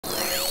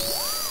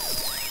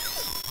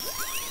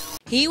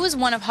He was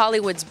one of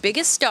Hollywood's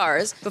biggest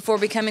stars before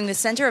becoming the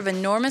center of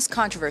enormous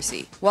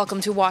controversy. Welcome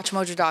to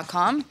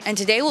WatchMojo.com, and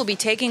today we'll be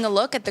taking a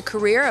look at the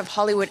career of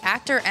Hollywood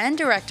actor and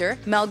director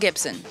Mel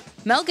Gibson.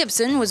 Mel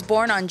Gibson was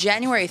born on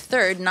January 3,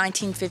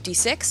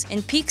 1956,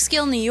 in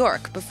Peekskill, New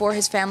York, before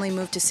his family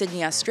moved to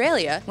Sydney,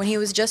 Australia, when he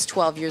was just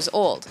 12 years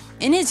old.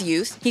 In his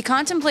youth, he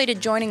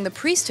contemplated joining the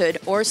priesthood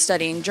or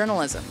studying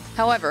journalism.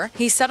 However,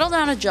 he settled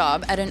on a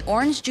job at an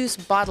orange juice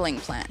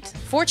bottling plant.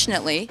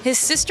 Fortunately, his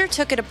sister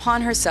took it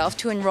upon herself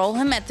to enroll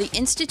him at the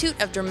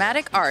Institute of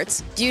Dramatic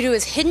Arts due to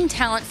his hidden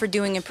talent for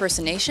doing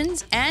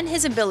impersonations and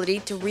his ability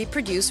to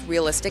reproduce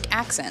realistic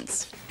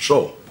accents.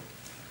 So,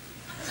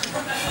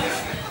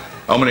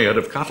 how many head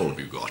of cattle have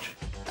you got?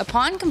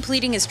 Upon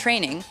completing his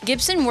training,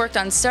 Gibson worked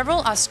on several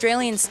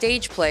Australian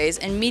stage plays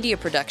and media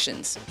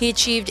productions. He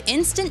achieved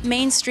instant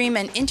mainstream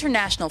and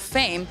international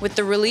fame with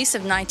the release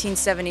of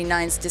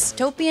 1979's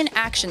dystopian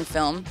action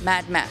film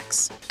Mad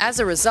Max. As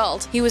a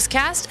result, he was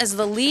cast as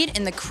the lead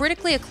in the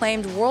critically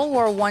acclaimed World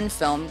War I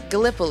film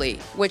Gallipoli,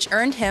 which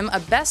earned him a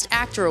Best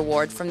Actor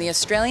award from the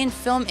Australian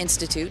Film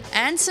Institute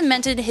and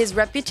cemented his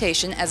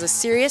reputation as a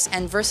serious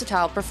and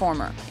versatile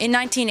performer. In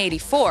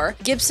 1984,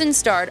 Gibson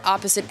starred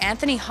opposite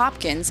Anthony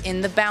Hopkins in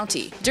The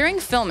Bounty. During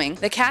filming,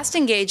 the cast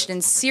engaged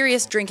in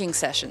serious drinking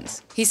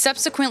sessions. He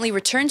subsequently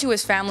returned to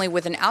his family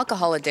with an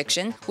alcohol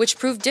addiction, which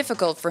proved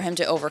difficult for him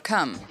to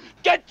overcome.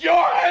 Get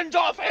your hands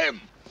off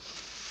him!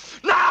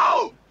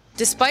 Now!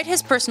 Despite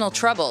his personal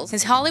troubles,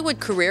 his Hollywood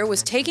career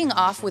was taking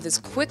off with his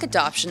quick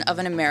adoption of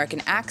an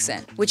American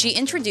accent, which he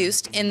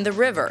introduced in The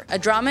River, a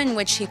drama in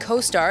which he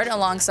co-starred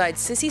alongside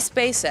Sissy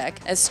Spacek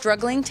as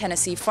struggling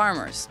Tennessee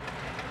farmers.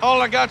 All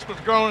I got was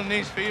growing in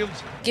these fields.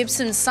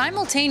 Gibson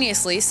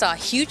simultaneously saw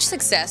huge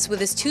success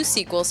with his two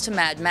sequels to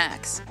Mad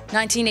Max.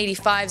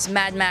 1985's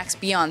Mad Max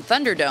Beyond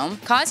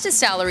Thunderdome caused his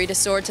salary to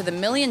soar to the $1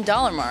 million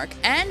mark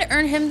and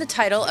earned him the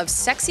title of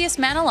Sexiest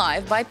Man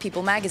Alive by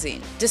People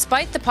magazine.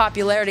 Despite the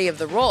popularity of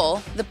the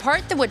role, the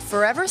part that would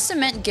forever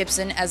cement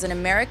Gibson as an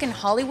American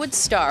Hollywood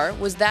star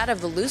was that of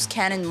the loose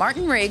cannon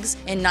Martin Riggs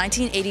in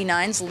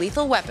 1989's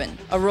Lethal Weapon,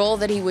 a role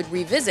that he would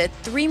revisit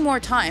 3 more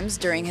times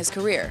during his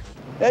career.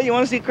 Hey, you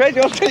want to see crazy?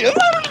 I'll tell you.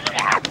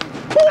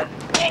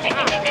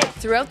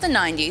 Throughout the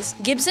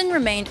 90s, Gibson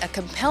remained a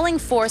compelling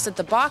force at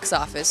the box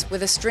office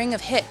with a string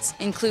of hits,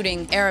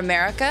 including Air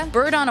America,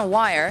 Bird on a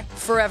Wire,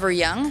 Forever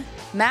Young,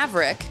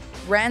 Maverick,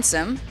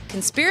 Ransom,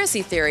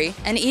 Conspiracy Theory,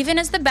 and even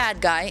as the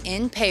bad guy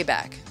in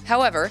Payback.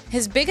 However,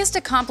 his biggest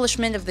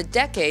accomplishment of the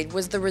decade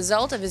was the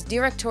result of his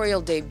directorial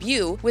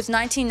debut with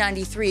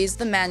 1993's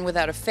The Man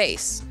Without a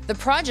Face. The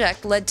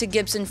project led to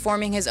Gibson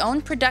forming his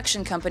own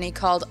production company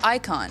called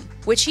Icon,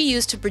 which he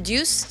used to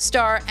produce,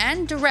 star,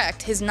 and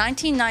direct his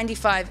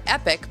 1995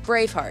 epic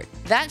Braveheart.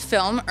 That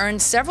film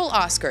earned several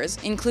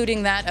Oscars,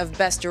 including that of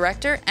Best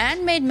Director,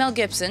 and made Mel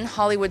Gibson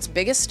Hollywood's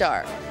biggest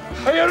star.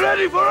 Are you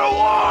ready for a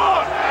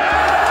war?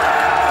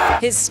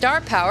 His star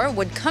power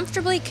would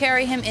comfortably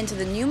carry him into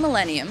the new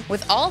millennium,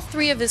 with all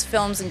 3 of his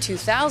films in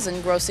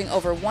 2000 grossing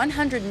over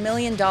 $100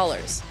 million.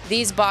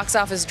 These box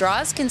office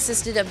draws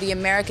consisted of the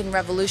American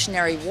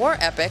Revolutionary War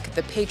epic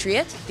The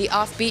Patriot, the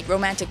offbeat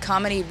romantic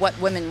comedy What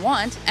Women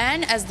Want,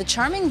 and as the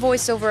charming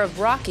voiceover of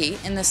Rocky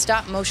in the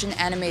stop-motion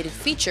animated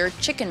feature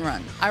Chicken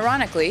Run.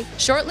 Ironically,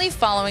 shortly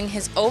following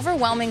his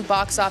overwhelming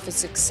box office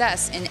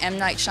success in M.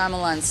 Night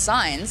Shyamalan's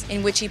Signs,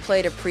 in which he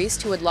played a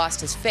priest who had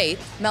lost his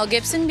faith, Mel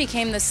Gibson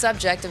became the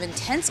subject of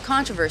intense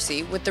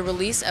controversy with the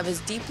release of his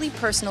deeply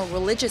personal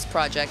religious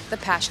project, The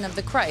Passion of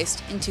the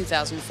Christ, in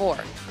 2004.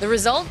 The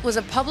result was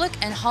a public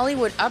and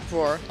Hollywood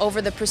uproar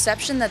over the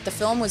perception that the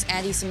film was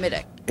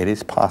anti-Semitic. It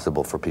is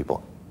possible for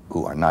people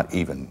who are not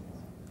even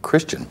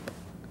Christian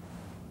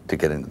to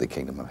get into the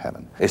kingdom of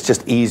heaven. It's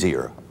just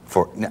easier.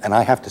 And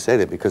I have to say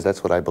that because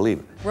that's what I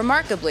believe.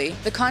 Remarkably,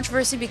 the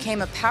controversy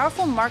became a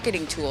powerful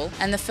marketing tool,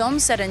 and the film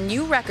set a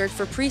new record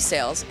for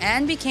pre-sales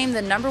and became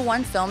the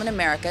 #1 film in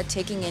America,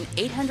 taking in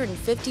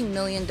 $850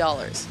 million.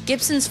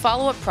 Gibson's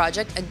follow-up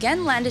project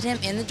again landed him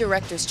in the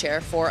director's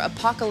chair for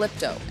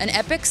Apocalypto, an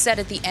epic set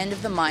at the end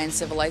of the Mayan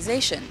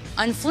civilization.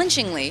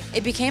 Unflinchingly,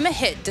 it became a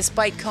hit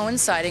despite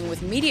coinciding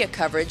with media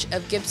coverage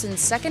of Gibson's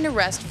second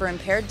arrest for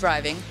impaired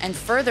driving and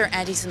further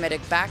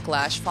anti-Semitic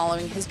backlash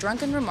following his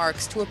drunken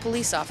remarks to a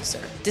police officer.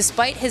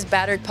 Despite his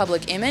battered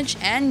public image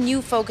and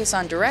new focus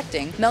on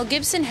directing, Mel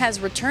Gibson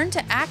has returned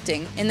to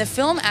acting in the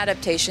film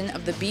adaptation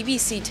of the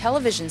BBC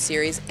television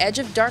series Edge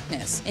of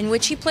Darkness, in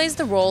which he plays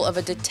the role of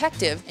a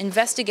detective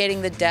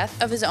investigating the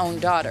death of his own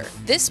daughter.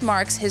 This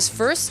marks his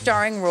first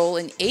starring role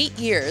in 8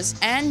 years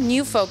and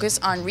new focus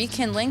on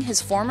rekindling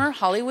his former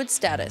Hollywood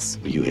status.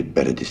 You had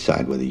better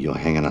decide whether you're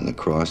hanging on the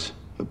cross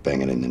or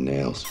banging in the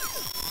nails.